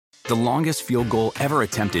The longest field goal ever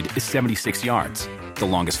attempted is 76 yards. The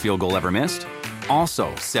longest field goal ever missed?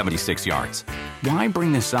 Also 76 yards. Why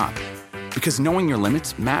bring this up? Because knowing your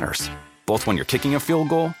limits matters, both when you're kicking a field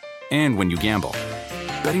goal and when you gamble.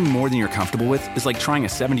 Betting more than you're comfortable with is like trying a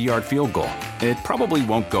 70-yard field goal. It probably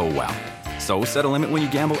won't go well. So set a limit when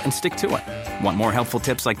you gamble and stick to it. Want more helpful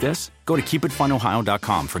tips like this? Go to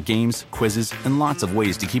keepitfunohio.com for games, quizzes, and lots of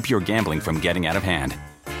ways to keep your gambling from getting out of hand.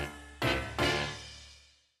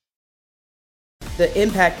 The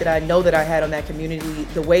impact that I know that I had on that community,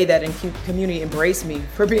 the way that community embraced me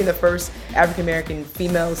for being the first African-American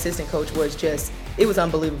female assistant coach was just, it was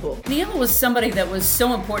unbelievable. Niele was somebody that was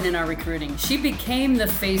so important in our recruiting. She became the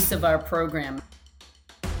face of our program.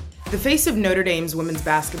 The face of Notre Dame's women's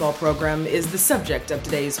basketball program is the subject of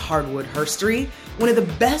today's Hardwood Herstory. One of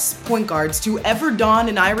the best point guards to ever don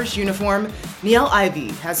an Irish uniform, Niele Ivey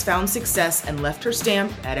has found success and left her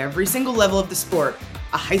stamp at every single level of the sport.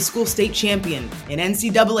 A high school state champion, an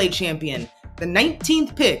NCAA champion, the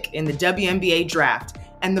 19th pick in the WNBA Draft,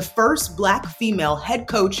 and the first Black female head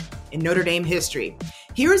coach in Notre Dame history.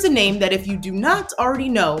 Here is a name that if you do not already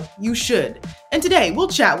know, you should. And today, we'll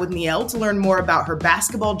chat with Niele to learn more about her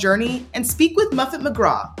basketball journey and speak with Muffet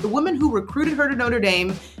McGraw, the woman who recruited her to Notre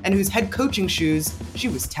Dame and whose head coaching shoes she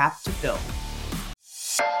was tapped to fill.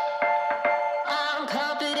 I'm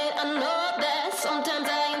confident, I know that sometimes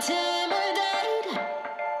I intimidate.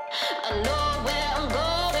 I know where I'm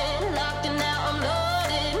going, locked and now I'm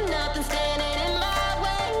loaded, nothing standing in my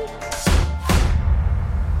way.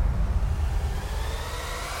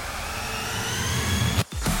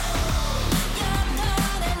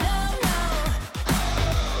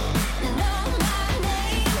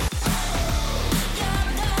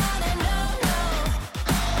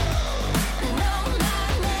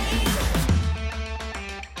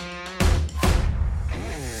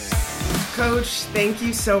 Coach, thank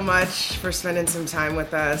you so much for spending some time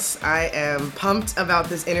with us. I am pumped about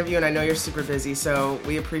this interview, and I know you're super busy, so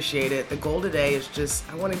we appreciate it. The goal today is just,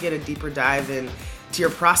 I want to get a deeper dive into your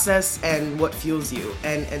process and what fuels you.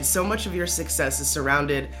 And so much of your success is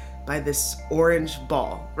surrounded by this orange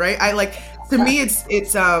ball, right? To me,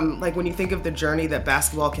 it's like when you think of the journey that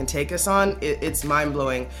basketball can take us on, it's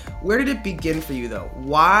mind-blowing. Where did it begin for you, though?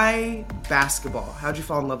 Why basketball? How'd you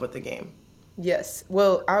fall in love with the game? Yes.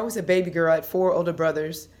 Well, I was a baby girl. I had 4 older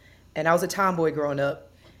brothers, and I was a tomboy growing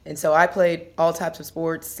up. And so I played all types of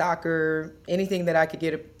sports, soccer, anything that I could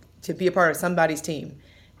get to be a part of somebody's team.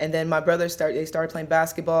 And then my brothers started playing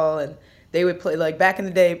basketball, and they would play, like back in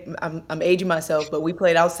the day, I'm aging myself, but we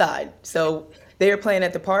played outside. So they were playing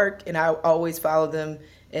at the park, and I always followed them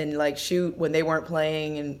and like shoot when they weren't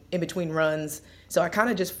playing and in between runs. So I kind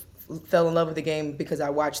of just fell in love with the game because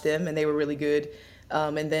I watched them, and they were really good.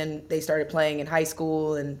 And then they started playing in high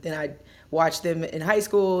school, and then I'd watch them in high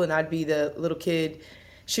school, and I'd be the little kid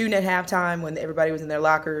shooting at halftime when everybody was in their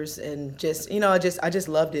lockers, and I just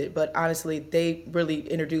loved it. But honestly, they really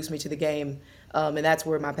introduced me to the game, and that's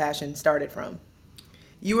where my passion started from.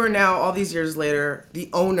 You are now, all these years later, the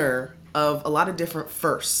owner of a lot of different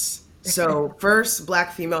firsts. So first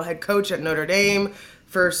Black female head coach at Notre Dame,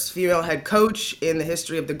 first female head coach in the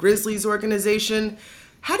history of the Grizzlies organization.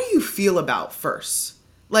 How do you feel about firsts?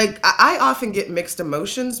 Like, I often get mixed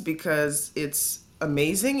emotions because it's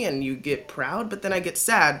amazing and you get proud, but then I get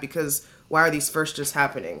sad because why are these firsts just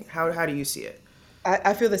happening? How do you see it?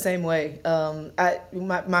 I feel the same way.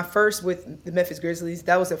 My first with the Memphis Grizzlies,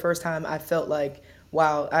 that was the first time I felt like,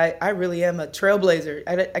 wow, I really am a trailblazer.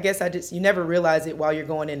 I guess you never realize it while you're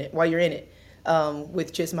in it,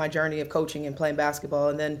 with just my journey of coaching and playing basketball.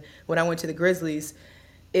 And then when I went to the Grizzlies,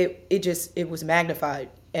 it was magnified,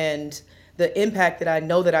 and the impact that I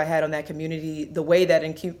know that I had on that community, the way that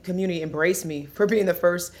community embraced me for being the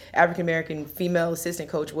first African-American female assistant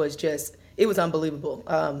coach was just, it was unbelievable.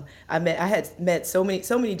 I had met so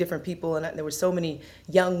many different people, and there were so many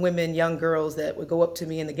young women, young girls that would go up to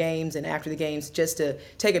me in the games and after the games just to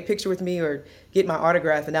take a picture with me or get my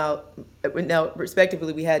autograph. And now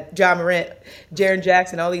respectively, we had John Morant, Jaren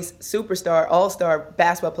Jackson, all these all-star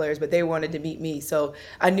basketball players, but they wanted to meet me. So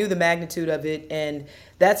I knew the magnitude of it, and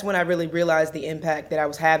that's when I really realized the impact that I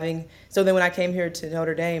was having. So then when I came here to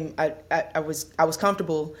Notre Dame, I was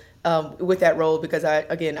comfortable with that role because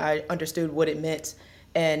I understood what it meant.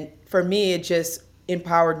 And for me, it just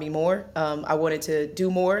empowered me more. I wanted to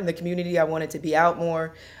do more in the community. I wanted to be out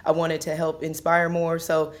more. I wanted to help inspire more.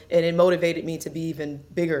 So, and it motivated me to be even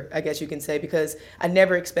bigger, I guess you can say, because I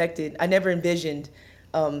never envisioned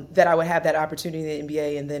that I would have that opportunity in the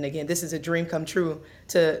NBA. And then again, this is a dream come true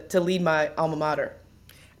to lead my alma mater.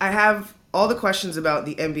 I have all the questions about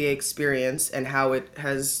the NBA experience and how it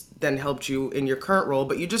has then helped you in your current role,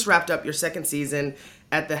 but you just wrapped up your second season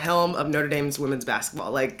at the helm of Notre Dame's women's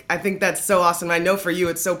basketball. Like, I think that's so awesome. I know for you,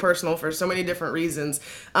 it's so personal for so many different reasons.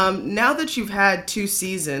 Now that you've had 2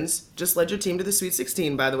 seasons, just led your team to the Sweet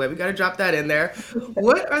 16, by the way, we got to drop that in there.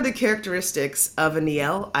 What are the characteristics of a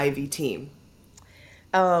Niele Ivey team?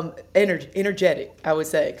 Energetic, I would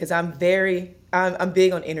say, because I'm big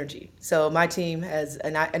on energy. So my team has,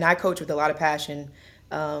 and I coach with a lot of passion.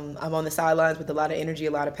 I'm on the sidelines with a lot of energy,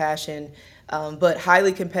 a lot of passion, but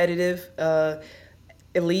highly competitive.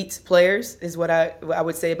 Elite players is what I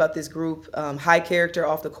would say about this group. High character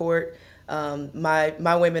off the court.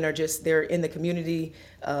 My women are they're in the community.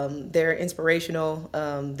 They're inspirational.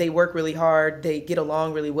 They work really hard. They get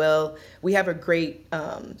along really well. We have a great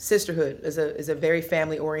sisterhood. Is a very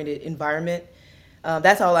family oriented environment.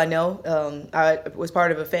 That's all I know. I was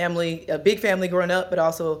part of a big family growing up, but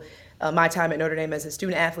also my time at Notre Dame as a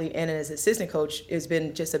student athlete and as assistant coach has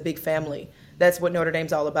been just a big family. That's what Notre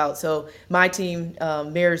Dame's all about. So my team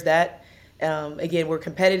mirrors that. Again, we're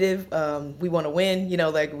competitive. We want to win.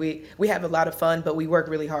 We have a lot of fun, but we work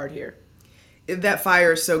really hard here. That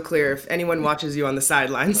fire is so clear. If anyone watches you on the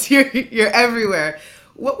sidelines, you're everywhere.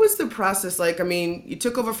 What was the process like? I mean, you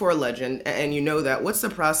took over for a legend, and you know that. What's the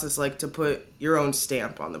process like to put your own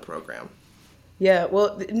stamp on the program? Yeah,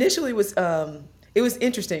 well, initially it was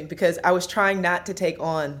interesting because I was trying not to take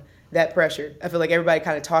on that pressure. I feel like everybody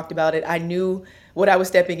kind of talked about it. I knew what I was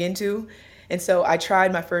stepping into. And so I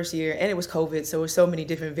tried my first year, and it was COVID, so there were so many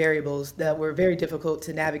different variables that were very difficult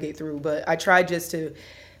to navigate through. But I tried just to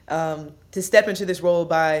step into this role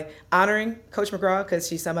by honoring Coach McGraw, because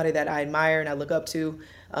she's somebody that I admire and I look up to,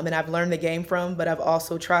 and I've learned the game from. But I've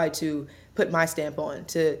also tried to put my stamp on.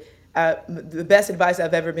 The best advice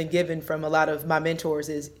I've ever been given from a lot of my mentors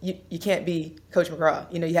is you can't be Coach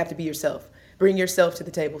McGraw. You have to be yourself. Bring yourself to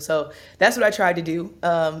the table. So that's what I tried to do.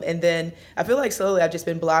 And then I feel like slowly I've just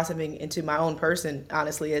been blossoming into my own person,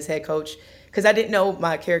 honestly, as head coach, because I didn't know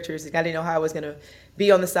my characteristics. I didn't know how I was going to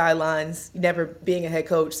be on the sidelines, never being a head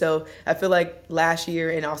coach. So I feel like last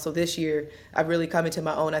year and also this year, I've really come into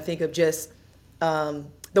my own. I think of just the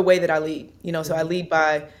way that I lead. So I lead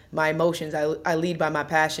by my emotions. I lead by my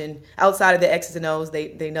passion. Outside of the X's and O's,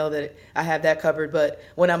 they know that I have that covered. But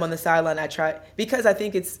when I'm on the sideline, I try, because I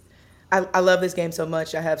think I love this game so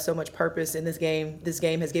much. I have so much purpose in this game. This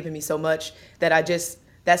game has given me so much that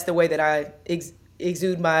that's the way that I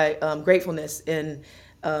exude my gratefulness and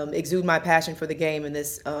exude my passion for the game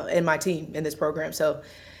and my team in this program. So,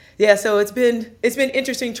 yeah, so it's been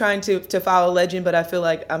interesting trying to follow legend, but I feel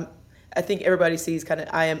like I think everybody sees kind of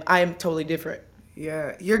I am totally different.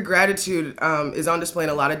 Yeah, your gratitude is on display in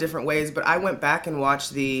a lot of different ways, but I went back and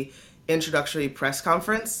watched the introductory press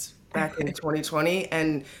conference back in 2020,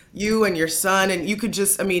 and you and your son, and you could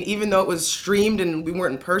just, even though it was streamed and we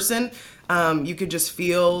weren't in person, you could just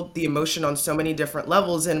feel the emotion on so many different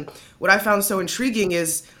levels. And what I found so intriguing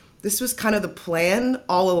is this was kind of the plan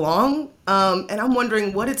all along. And I'm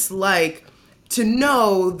wondering what it's like to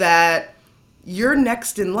know that you're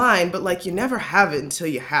next in line, but like you never have it until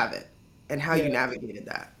you have it, and how you navigated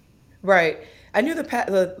that. Right. I knew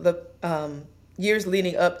the years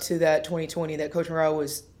leading up to that 2020 that Coach Monroe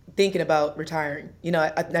was thinking about retiring,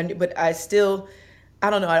 but I still, I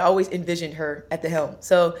don't know, I always envisioned her at the helm.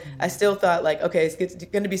 So I still thought like, okay, it's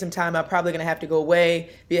going to be some time. I'm probably going to have to go away,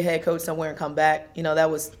 be a head coach somewhere and come back.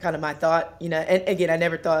 That was kind of my thought, and again,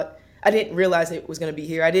 I didn't realize it was going to be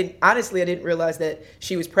here. I didn't realize that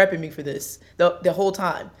she was prepping me for this the whole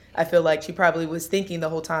time. I feel like she probably was thinking the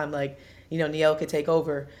whole time, like, Niele could take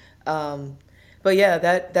over. But yeah,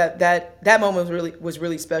 that moment was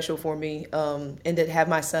really special for me. And to have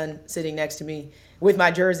my son sitting next to me with my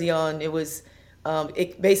jersey on,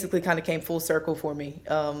 it basically kind of came full circle for me.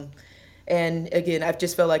 And again, I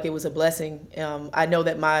just felt like it was a blessing. I know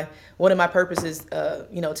that one of my purposes,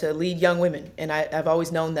 to lead young women, and I've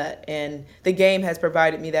always known that. And the game has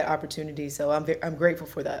provided me that opportunity, so I'm grateful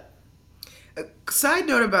for that. Side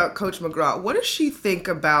note about Coach McGraw, what does she think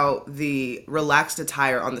about the relaxed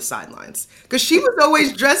attire on the sidelines? Because she was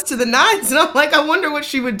always dressed to the nines, and I'm like, I wonder what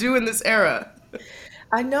she would do in this era.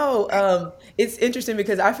 I know. It's interesting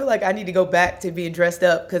because I feel like I need to go back to being dressed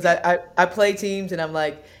up, because I play teams and I'm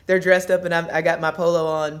like, they're dressed up and I got my polo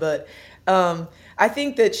on. But I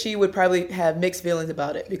think that she would probably have mixed feelings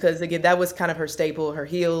about it, because, again, that was kind of her staple, her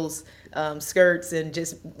heels, skirts, and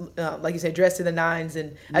just, like you said, dressed to the nines.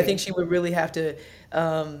 And I think she would really have to,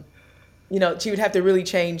 she would have to really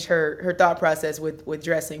change her thought process with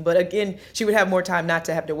dressing. But again, she would have more time not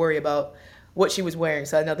to have to worry about what she was wearing.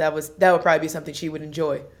 So I know that would probably be something she would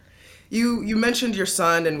enjoy. You mentioned your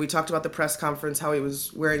son, and we talked about the press conference, how he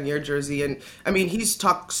was wearing your jersey, and I mean, he's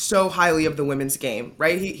talked so highly of the women's game,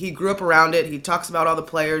 right? He grew up around it. He talks about all the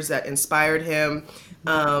players that inspired him.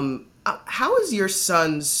 How is your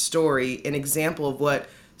son's story an example of what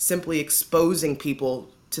simply exposing people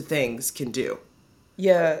to things can do?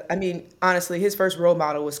 Yeah, I mean, honestly, his first role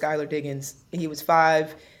model was Skylar Diggins. He was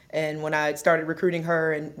 5, and when I started recruiting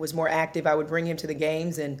her and was more active, I would bring him to the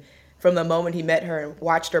games. And from the moment he met her and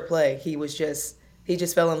watched her play, he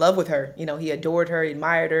just fell in love with her. You know, he adored her, he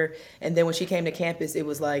admired her. And then when she came to campus, it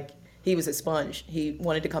was like he was a sponge. He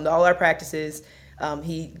wanted to come to all our practices.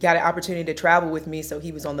 He got an opportunity to travel with me, so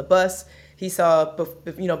he was on the bus. He saw,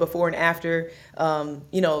 before and after,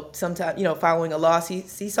 sometimes, following a loss, he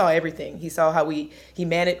saw everything. He saw how we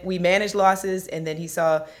managed losses, and then he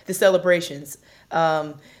saw the celebrations.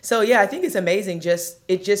 So yeah, I think it's amazing.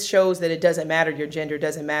 It just shows that it doesn't matter. Your gender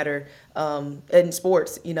doesn't matter. In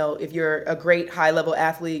sports, if you're a great high level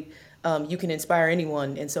athlete, you can inspire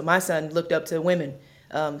anyone. And so my son looked up to women.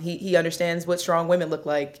 He understands what strong women look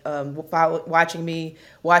like. Watching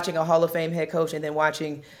a Hall of Fame head coach, and then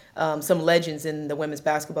watching some legends in the women's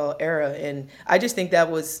basketball era. And I just think I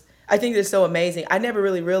think it's so amazing. I never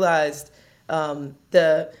really realized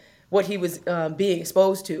what he was being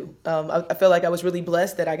exposed to. I feel like I was really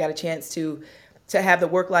blessed that I got a chance to have the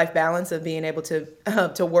work-life balance of being able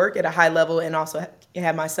to work at a high level and also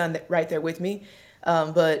have my son right there with me.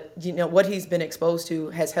 But what he's been exposed to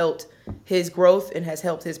has helped his growth and has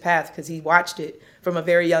helped his path because he watched it from a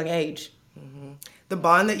very young age. Mm-hmm. The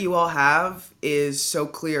bond that you all have is so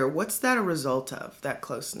clear. What's that a result of, that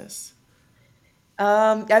closeness?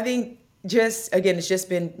 I think it's just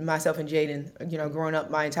been myself and Jaden, growing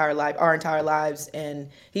up our entire lives. And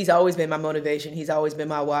he's always been my motivation. He's always been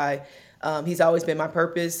my why. He's always been my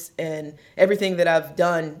purpose. And everything that I've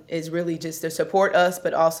done is really just to support us,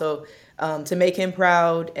 but also to make him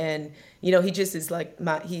proud. And, he just is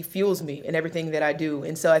he fuels me in everything that I do.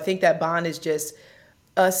 And so I think that bond is just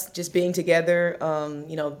us just being together,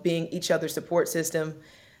 being each other's support system.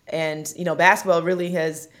 And, basketball really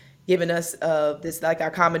has given us this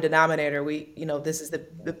our common denominator. This is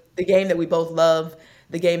the game that we both love.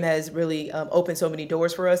 The game has really opened so many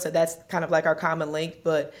doors for us. So that's kind of like our common link.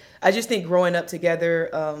 But I just think growing up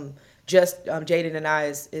together, Jaden and I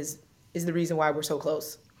is the reason why we're so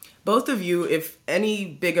close. Both of you, if any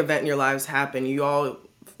big event in your lives happen, you all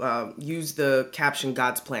use the caption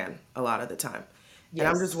God's plan a lot of the time. Yes.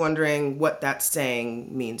 And I'm just wondering what that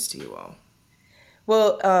saying means to you all.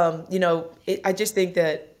 Well, I just think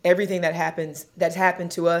that everything that's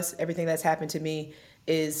happened to us, everything that's happened to me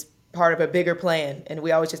is part of a bigger plan. And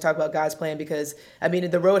we always just talk about God's plan because,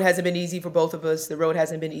 the road hasn't been easy for both of us. The road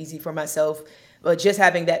hasn't been easy for myself. But just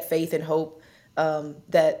having that faith and hope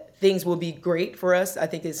that things will be great for us, I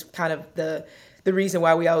think is kind of the reason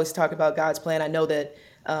why we always talk about God's plan. I know that,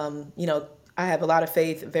 I have a lot of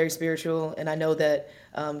faith, very spiritual, and I know that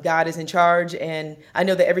God is in charge, and I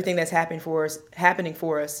know that everything that's happening for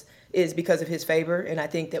us is because of His favor, and I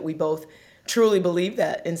think that we both truly believe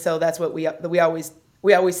that, and so that's what we always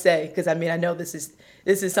say, because I know this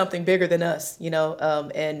is something bigger than us,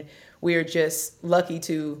 and we're just lucky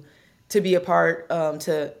to be a part.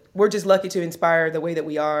 We're just lucky to inspire the way that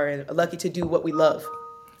we are, and lucky to do what we love.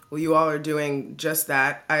 Well, you all are doing just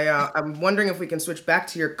that. I'm wondering if we can switch back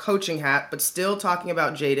to your coaching hat, but still talking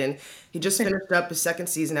about Jaden. He just finished up his second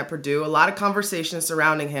season at Purdue. A lot of conversations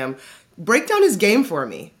surrounding him. Break down his game for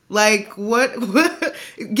me. What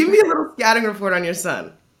give me a little scouting report on your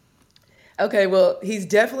son. Okay, well, he's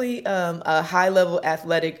definitely a high-level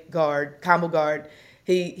athletic guard, combo guard.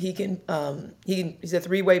 He's a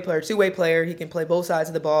two-way player. He can play both sides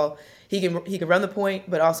of the ball. He can run the point,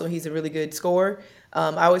 but also he's a really good scorer.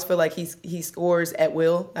 I always feel like he scores at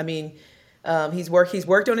will. He's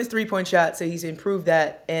worked on his 3-point shot, so he's improved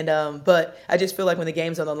that. And but I just feel like when the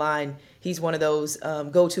game's on the line, he's one of those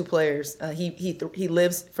go-to players. He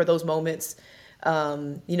lives for those moments.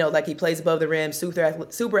 He plays above the rim,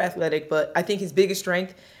 super athletic. But I think his biggest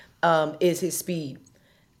strength is his speed.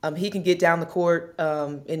 He can get down the court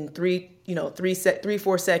in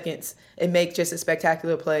 3-4 seconds and make just a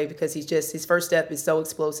spectacular play because his first step is so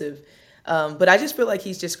explosive. But I just feel like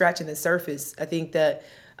he's just scratching the surface. I think that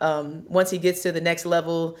once he gets to the next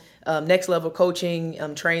level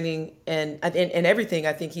coaching, training, and everything,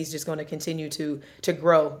 I think he's just going to continue to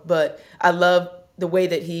grow. But I love the way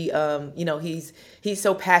that he's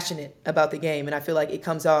so passionate about the game, and I feel like it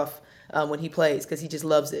comes off when he plays because he just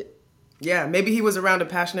loves it. Yeah, maybe he was around a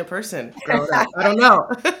passionate person growing up. I don't know.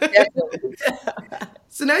 Definitely.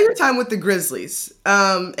 So now your time with the Grizzlies.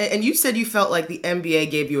 And you said you felt like the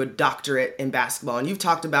NBA gave you a doctorate in basketball. And you've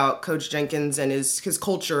talked about Coach Jenkins and his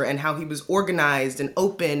culture and how he was organized and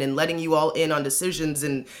open and letting you all in on decisions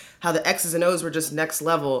and how the X's and O's were just next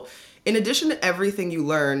level. In addition to everything you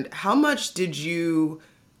learned, how much did you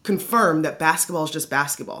confirm that basketball is just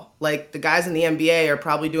basketball? Like, the guys in the NBA are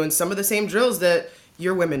probably doing some of the same drills that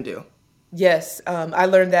your women do. Yes, I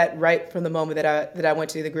learned that right from the moment that I went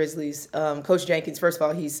to the Grizzlies. Coach Jenkins, first of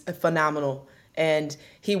all, he's phenomenal, and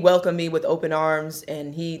he welcomed me with open arms.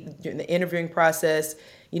 And during the interviewing process,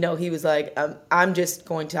 he was like, "I'm just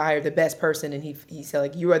going to hire the best person," and he said,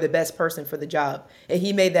 like, "You are the best person for the job," and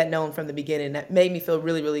he made that known from the beginning. That made me feel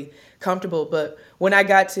really, really comfortable. But when I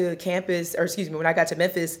got to when I got to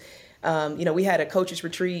Memphis, we had a coaches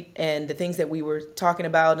retreat, and the things that we were talking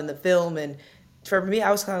about in the film, and for me, I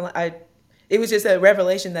was kind of like, it was just a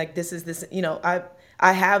revelation, like,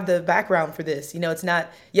 I have the background for this. It's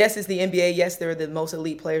not, yes, it's the NBA. Yes, they're the most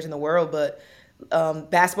elite players in the world, but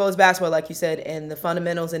basketball is basketball, like you said, and the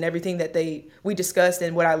fundamentals and everything that we discussed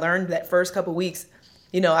and what I learned that first couple weeks,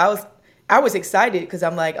 I was excited because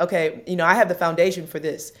I'm like, okay, I have the foundation for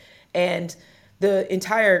this. And the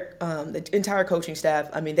entire coaching staff,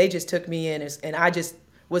 I mean, they just took me in, and I just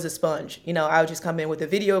was a sponge. I would just come in with a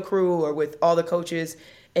video crew or with all the coaches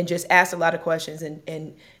and just ask a lot of questions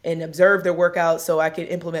and observe their workouts so I could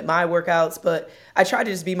implement my workouts. But I tried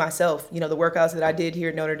to just be myself. The workouts that I did here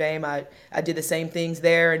at Notre Dame, I did the same things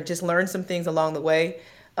there and just learned some things along the way.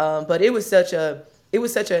 But it was such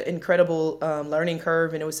an incredible learning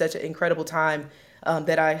curve, and it was such an incredible time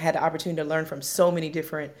that I had the opportunity to learn from so many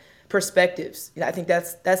different perspectives. I think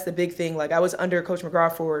that's the big thing. Like, I was under Coach McGraw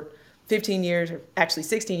for 15 years, or actually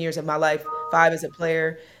 16 years of my life, 5 as a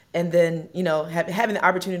player. And then, having the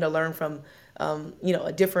opportunity to learn from,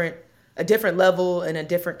 a different level and a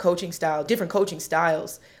different coaching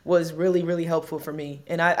styles was really, really helpful for me.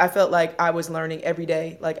 And I felt like I was learning every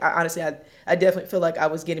day. Like, I definitely feel like I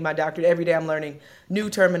was getting my doctorate. Every day I'm learning new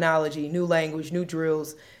terminology, new language, new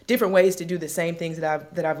drills, different ways to do the same things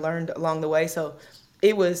that I've learned along the way. So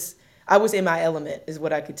I was in my element, is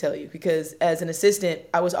what I could tell you, because as an assistant,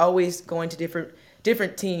 I was always going to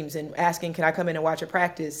different teams and asking, can I come in and watch a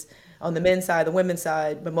practice on the men's side, the women's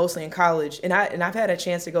side, but mostly in college. And I've had a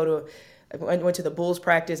chance to I went to the Bulls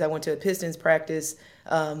practice, I went to a Pistons practice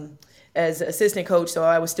as assistant coach, so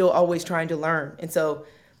I was still always trying to learn. And so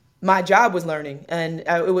my job was learning, and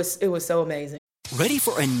it was so amazing. Ready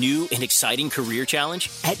for a new and exciting career challenge?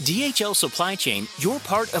 At DHL Supply Chain, you're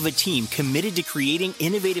part of a team committed to creating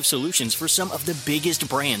innovative solutions for some of the biggest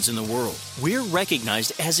brands in the world. We're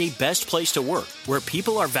recognized as a best place to work, where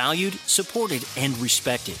people are valued, supported, and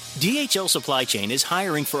respected. DHL Supply Chain is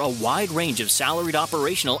hiring for a wide range of salaried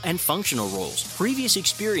operational and functional roles. Previous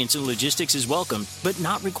experience in logistics is welcome, but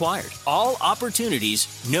not required. All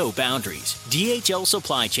opportunities, no boundaries. DHL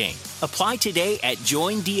Supply Chain. Apply today at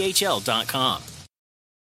joindhl.com.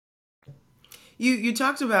 You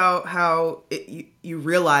talked about how you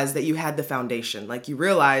realized that you had the foundation. Like, you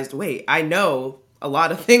realized, wait, I know a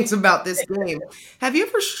lot of things about this game. Have you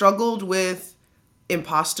ever struggled with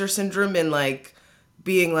imposter syndrome and, like,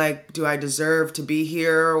 being like, do I deserve to be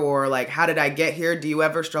here? Or, like, how did I get here? Do you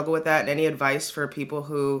ever struggle with that? And any advice for people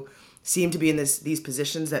who seem to be in these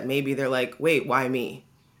positions that maybe they're like, wait, why me?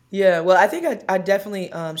 Yeah, well, I think I definitely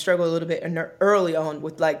struggled a little bit early on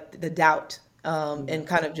with, like, the doubt. And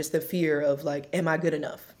kind of just the fear of, like, am I good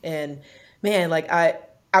enough? And man, like, I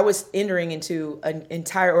was entering into an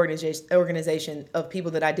entire organization of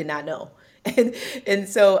people that I did not know. And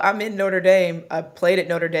so I'm in Notre Dame. I played at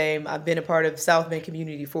Notre Dame. I've been a part of South Bend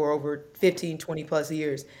community for over 15, 20 plus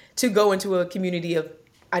years. To go into a community of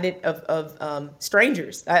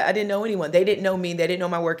strangers. I didn't know anyone. They didn't know me. They didn't know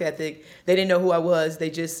my work ethic. They didn't know who I was.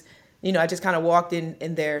 They just, I just kind of walked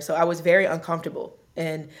in there. So I was very uncomfortable.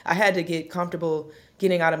 And I had to get comfortable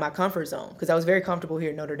getting out of my comfort zone, because I was very comfortable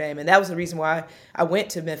here at Notre Dame. And that was the reason why I went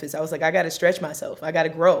to Memphis. I was like, I got to stretch myself. I got to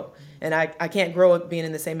grow. And I can't grow being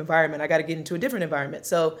in the same environment. I got to get into a different environment.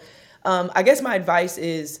 So I guess my advice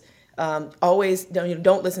is always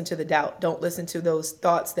don't listen to the doubt. Don't listen to those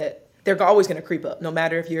thoughts that they're always going to creep up, no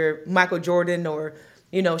matter if you're Michael Jordan or,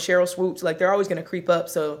 Cheryl Swoops. Like, they're always going to creep up.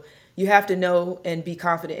 So you have to know and be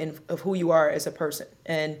confident of who you are as a person,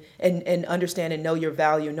 and understand and know your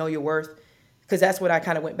value, know your worth, because that's what I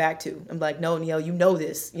kind of went back to. I'm like, no, Niele, you know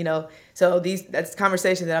this, So that's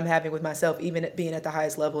conversation that I'm having with myself, even at being at the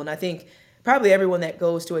highest level. And I think probably everyone that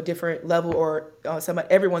goes to a different level, or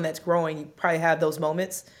everyone that's growing, you probably have those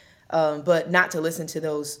moments, but not to listen to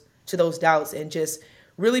those doubts, and just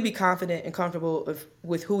really be confident and comfortable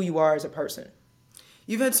with who you are as a person.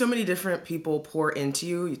 You've had so many different people pour into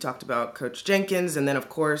you. You talked about Coach Jenkins and then, of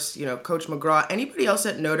course, Coach McGraw. Anybody else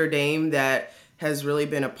at Notre Dame that has really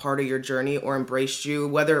been a part of your journey or embraced you,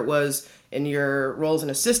 whether it was in your role as an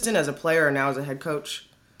assistant, as a player, or now as a head coach?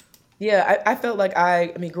 Yeah, I felt like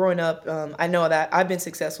growing up, I know that I've been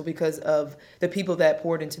successful because of the people that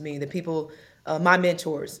poured into me, the people, my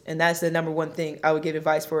mentors. And that's the number one thing I would give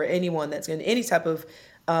advice for anyone that's in any type of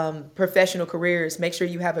professional careers. Make sure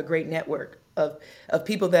you have a great network of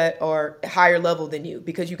people that are higher level than you,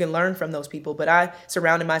 because you can learn from those people. But I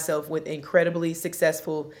surrounded myself with incredibly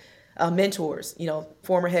successful mentors,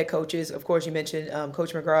 former head coaches. Of course, you mentioned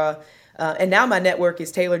Coach McGraw. And now my network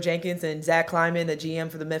is Taylor Jenkins and Zach Kleiman, the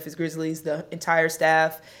GM for the Memphis Grizzlies, the entire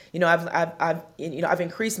staff. I've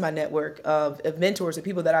increased my network of mentors and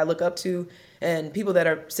people that I look up to, and people that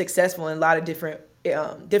are successful in a lot of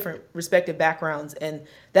different respective backgrounds. And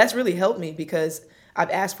that's really helped me because I've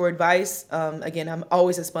asked for advice. Again, I'm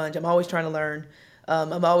always a sponge. I'm always trying to learn.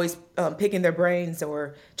 I'm always picking their brains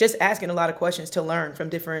or just asking a lot of questions to learn from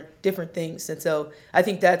different things. And so I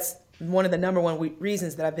think that's one of the number one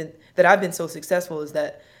reasons that I've been so successful, is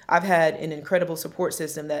that I've had an incredible support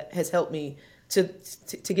system that has helped me to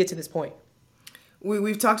get to this point.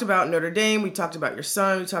 We've talked about Notre Dame. We talked about your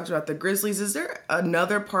son. We talked about the Grizzlies. Is there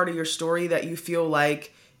another part of your story that you feel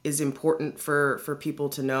like is important for people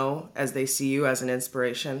to know as they see you as an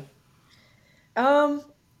inspiration?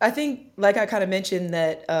 I think, like I kind of mentioned,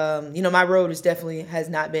 that my road has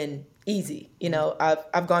not been easy.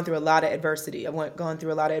 I've gone through a lot of adversity. Gone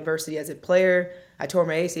through a lot of adversity as a player. I tore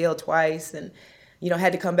my ACL twice, and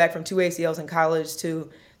had to come back from 2 ACLs in college to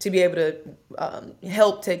be able to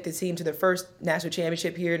help take the team to their first national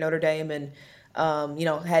championship here at Notre Dame, and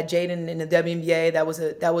had Jaden in the WNBA.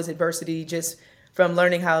 That was adversity, just from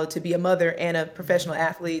learning how to be a mother and a professional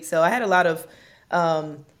athlete. So I had a lot of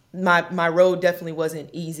my road definitely wasn't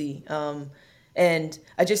easy. And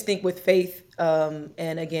I just think with faith,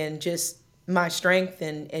 and again, just my strength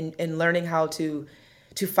and learning how to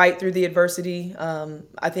fight through the adversity,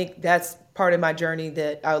 I think that's part of my journey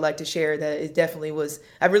that I would like to share. That it definitely was,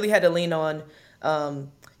 I really had to lean on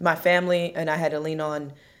my family, and I had to lean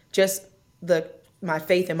on just my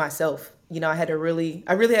faith in myself. I really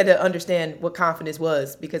had to understand what confidence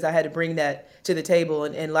was, because I had to bring that to the table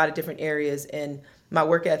in a lot of different areas. And my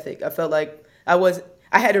work ethic, I felt like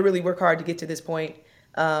I had to really work hard to get to this point.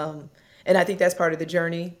 And I think that's part of the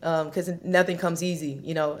journey, because nothing comes easy,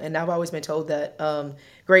 and I've always been told that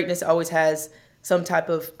greatness always has some type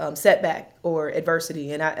of setback or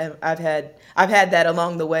adversity. And I've had that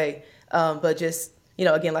along the way. But just,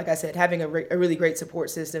 again, like I said, having a really great support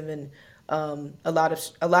system and a lot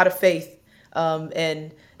of faith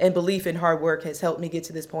and belief in hard work has helped me get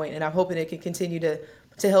to this point. And I'm hoping it can continue to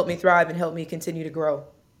help me thrive and help me continue to grow.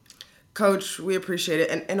 Coach, we appreciate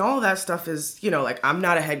it. And all of that stuff is, I'm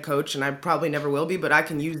not a head coach, and I probably never will be, but I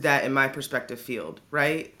can use that in my perspective field,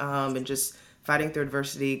 right? And just fighting through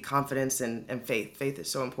adversity, confidence, and faith. Faith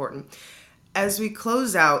is so important. As we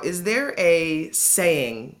close out, is there a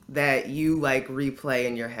saying that you replay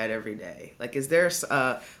in your head every day? Is there,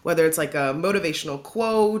 whether it's a motivational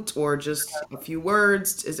quote or just a few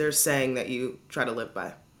words, is there a saying that you try to live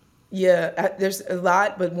by? Yeah, there's a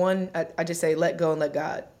lot, but one, I just say, let go and let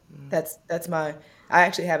God. That's I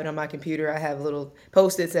actually have it on my computer. I have little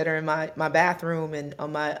Post-its that are in my bathroom and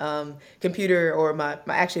on my computer, or my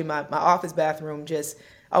office bathroom. Just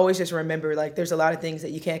always just remember, there's a lot of things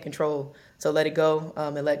that you can't control. So let it go,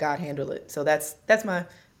 and let God handle it. So that's my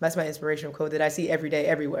inspirational quote that I see every day,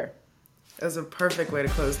 everywhere. That's a perfect way to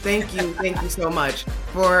close. Thank you so much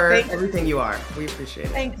for everything you are. We appreciate it.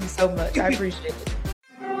 Thank you so much. I appreciate it.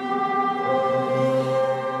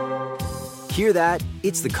 Hear that?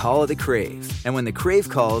 It's the call of the Crave. And when the Crave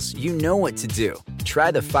calls, you know what to do.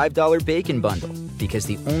 Try the $5 Bacon Bundle, because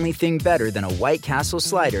the only thing better than a White Castle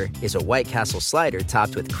slider is a White Castle slider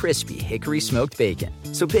topped with crispy hickory smoked bacon.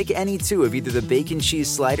 So pick any two of either the Bacon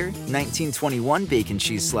Cheese Slider, 1921 Bacon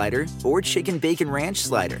Cheese Slider, or Chicken Bacon Ranch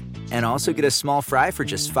Slider. And also get a small fry for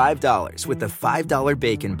just $5 with the $5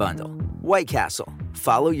 Bacon Bundle. White Castle.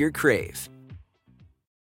 Follow your Crave.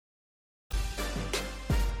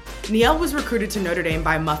 Niele was recruited to Notre Dame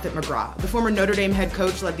by Muffet McGraw. The former Notre Dame head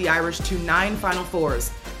coach led the Irish to 9 Final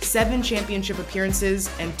Fours, 7 championship appearances,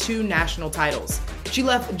 and 2 national titles. She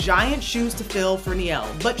left giant shoes to fill for Niele,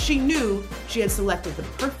 but she knew she had selected the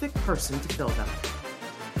perfect person to fill them.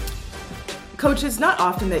 Coach, it's not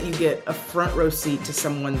often that you get a front row seat to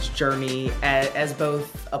someone's journey as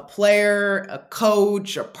both a player, a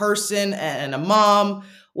coach, a person, and a mom.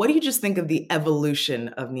 What do you just think of the evolution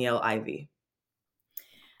of Niele Ivey?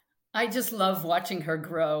 I just love watching her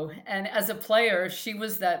grow. And as a player, she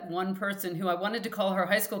was that one person who I wanted to call her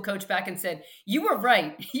high school coach back and said, "You were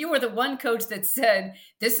right. You were the one coach that said,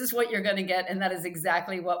 this is what you're going to get." And that is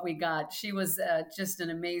exactly what we got. She was just an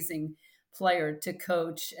amazing player to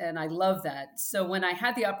coach. And I love that. So when I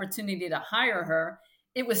had the opportunity to hire her,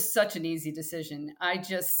 it was such an easy decision. I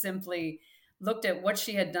just simply looked at what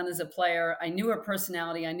she had done as a player. I knew her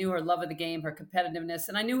personality. I knew her love of the game, her competitiveness,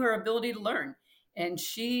 and I knew her ability to learn. And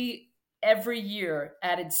she, every year,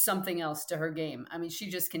 added something else to her game. I mean, she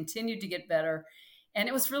just continued to get better. And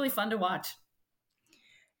it was really fun to watch.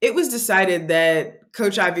 It was decided that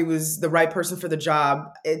Coach Ivey was the right person for the job.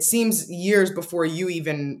 It seems years before you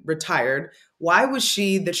even retired. Why was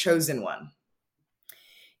she the chosen one?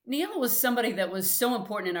 Niele was somebody that was so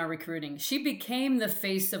important in our recruiting. She became the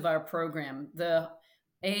face of our program. The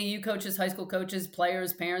AAU coaches, high school coaches,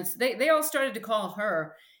 players, parents, they all started to call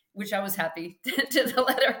her, which I was happy to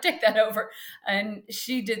let her take that over. And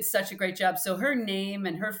she did such a great job. So her name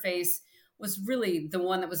and her face was really the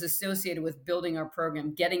one that was associated with building our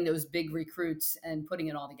program, getting those big recruits and putting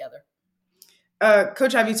it all together.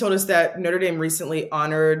 Coach Ivey told us that Notre Dame recently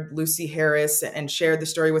honored Lucy Harris and shared the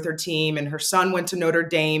story with her team. And her son went to Notre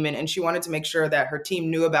Dame, and she wanted to make sure that her team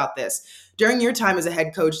knew about this. During your time as a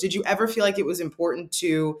head coach, did you ever feel like it was important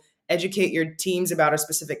to educate your teams about a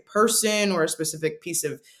specific person or a specific piece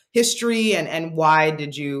of history? And why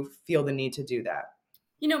did you feel the need to do that?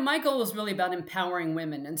 You know, my goal was really about empowering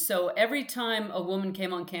women. And so every time a woman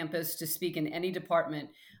came on campus to speak in any department,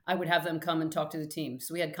 I would have them come and talk to the team.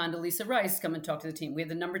 So we had Condoleezza Rice come and talk to the team. We had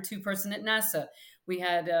the number 2 person at NASA. We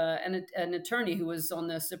had an attorney who was on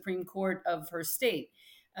the Supreme Court of her state.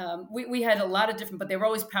 We had a lot of different, but they were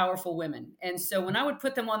always powerful women. And so when I would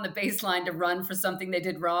put them on the baseline to run for something they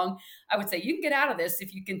did wrong, I would say, you can get out of this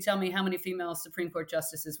if you can tell me how many female Supreme Court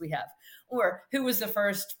justices we have, or who was the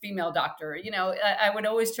first female doctor. You know, I would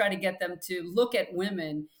always try to get them to look at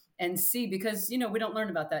women and see, because, you know, we don't learn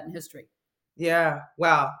about that in history. Yeah.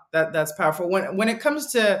 Wow. That's powerful. When it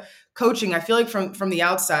comes to coaching, I feel like from the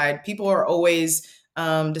outside, people are always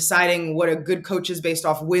deciding what a good coach is based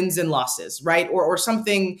off wins and losses, right? Or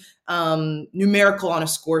something numerical on a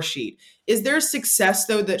score sheet. Is there success,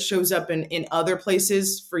 though, that shows up in other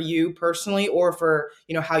places for you personally, or for,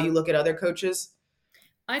 you know, how you look at other coaches?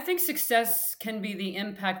 I think success can be the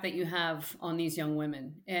impact that you have on these young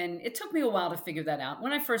women. And it took me a while to figure that out.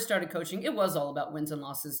 When I first started coaching, it was all about wins and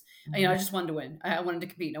losses. Mm-hmm. You know, I just wanted to win. I wanted to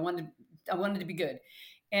compete. I wanted to be good.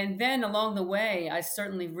 And then along the way, I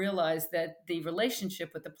certainly realized that the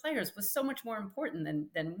relationship with the players was so much more important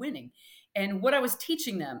than winning. And what I was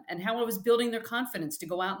teaching them and how I was building their confidence to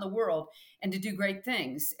go out in the world and to do great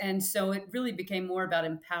things. And so it really became more about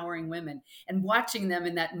empowering women and watching them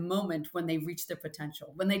in that moment when they reached their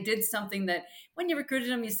potential, when they did something that when you recruited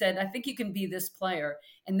them, you said, I think you can be this player.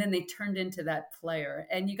 And then they turned into that player.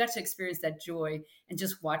 And you got to experience that joy and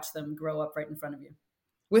just watch them grow up right in front of you.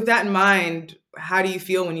 With that in mind, how do you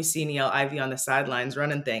feel when you see Niele Ivey on the sidelines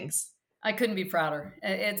running things? I couldn't be prouder.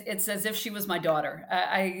 It's as if she was my daughter.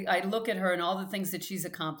 I look at her and all the things that she's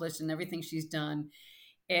accomplished and everything she's done.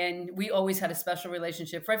 And we always had a special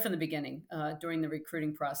relationship right from the beginning during the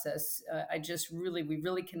recruiting process. We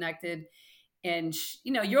really connected. And,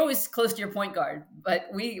 you know, you're always close to your point guard, but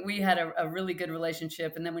we had a really good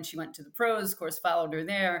relationship. And then when she went to the pros, of course, followed her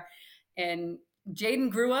there. And Jaden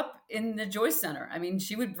grew up in the Joyce Center. I mean,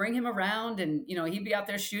 she would bring him around and, you know, he'd be out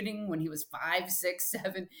there shooting when he was 5, 6,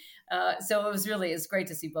 7. So it's great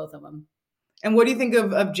to see both of them. And what do you think of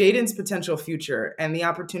Jaden's potential future and the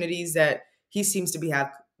opportunities that he seems to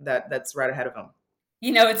have that's right ahead of him?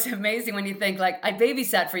 You know, it's amazing when you think, like, I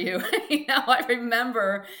babysat for you. You know, I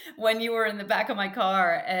remember when you were in the back of my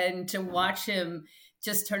car and to watch him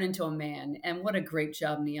just turn into a man. And what a great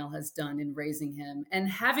job Niele has done in raising him and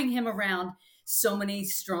having him around so many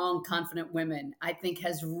strong, confident women, I think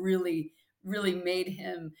has really, really made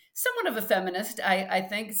him somewhat of a feminist. I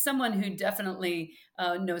think someone who definitely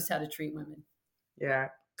knows how to treat women. Yeah.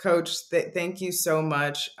 Coach, thank you so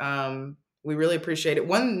much. We really appreciate it.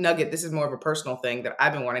 One nugget, this is more of a personal thing that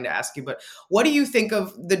I've been wanting to ask you, but what do you think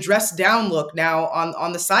of the dress down look now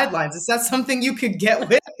on the sidelines? Is that something you could get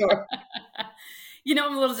with? Or? You know,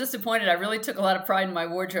 I'm a little disappointed. I really took a lot of pride in my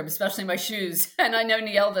wardrobe, especially my shoes. And I know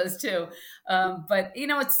Niele does too. But, you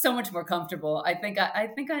know, it's so much more comfortable. I think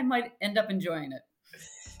I might end up enjoying it.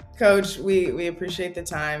 Coach, we appreciate the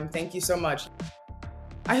time. Thank you so much.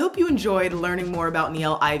 I hope you enjoyed learning more about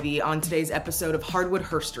Niele Ivey on today's episode of Hardwood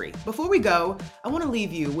Herstory. Before we go, I want to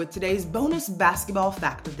leave you with today's bonus basketball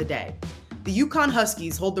fact of the day. The UConn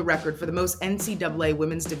Huskies hold the record for the most NCAA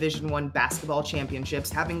Women's Division I basketball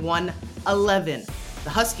championships, having won 11. The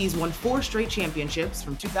Huskies won 4 straight championships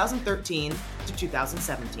from 2013 to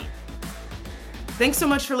 2017. Thanks so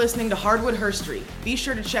much for listening to Hardwood Herstory. Be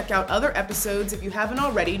sure to check out other episodes if you haven't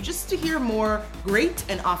already, just to hear more great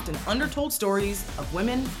and often undertold stories of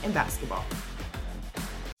women in basketball.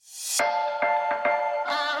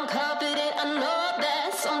 I'm confident, I know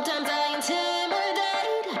that sometimes I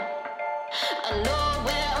intimidate. I know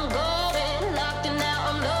where I'm going, locked and now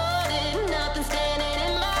I'm loaded, nothing standing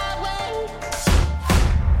in my way.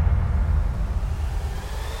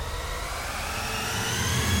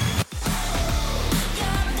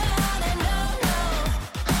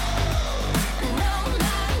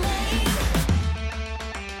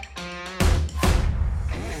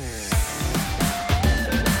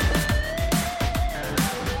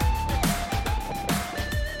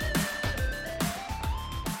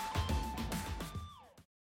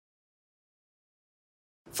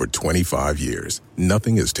 For 25 years,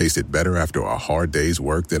 nothing has tasted better after a hard day's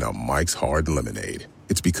work than a Mike's Hard Lemonade.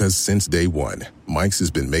 It's because since day one, Mike's has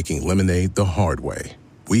been making lemonade the hard way.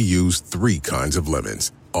 We use 3 kinds of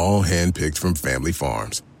lemons, all hand-picked from family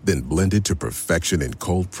farms, then blended to perfection and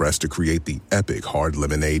cold-pressed to create the epic hard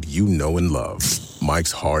lemonade you know and love.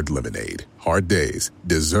 Mike's Hard Lemonade. Hard days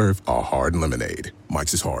deserve a hard lemonade.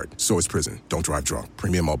 Mike's is hard, so is prison. Don't drive drunk.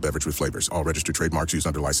 Premium malt beverage with flavors. All registered trademarks used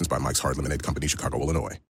under license by Mike's Hard Lemonade Company, Chicago,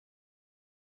 Illinois.